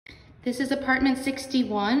This is apartment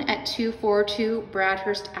 61 at 242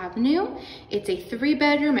 Bradhurst Avenue. It's a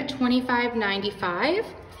 3-bedroom at $25.95.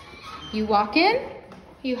 You walk in,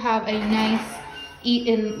 you have a nice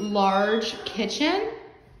eat-in large kitchen.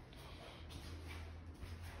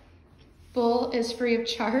 Full is free of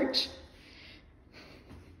charge.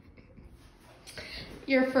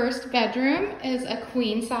 Your first bedroom is a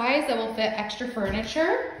queen size that will fit extra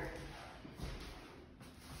furniture.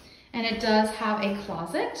 And it does have a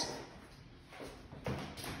closet.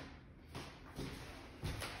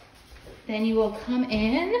 Then you will come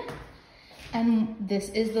in, and this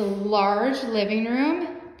is the large living room.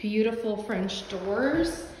 Beautiful French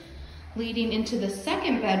doors leading into the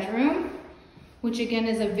second bedroom, which again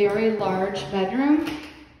is a very large bedroom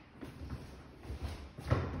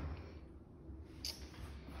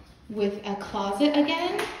with a closet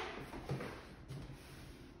again.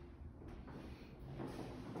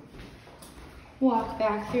 Walk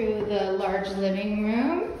back through the large living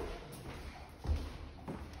room.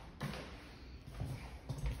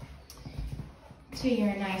 To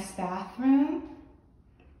your nice bathroom.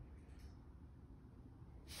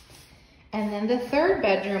 And then the third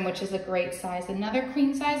bedroom, which is a great size, another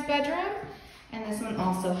queen size bedroom. And this one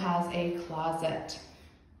also has a closet.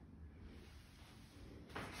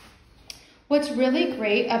 What's really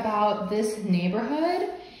great about this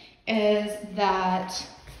neighborhood is that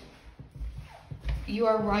you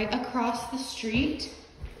are right across the street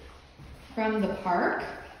from the park.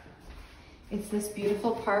 It's this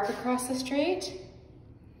beautiful park across the street.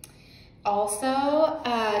 Also,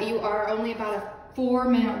 you are only about a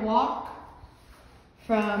 4-minute walk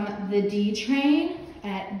from the D train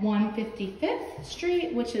at 155th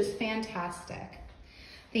Street, which is fantastic.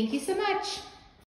 Thank you so much.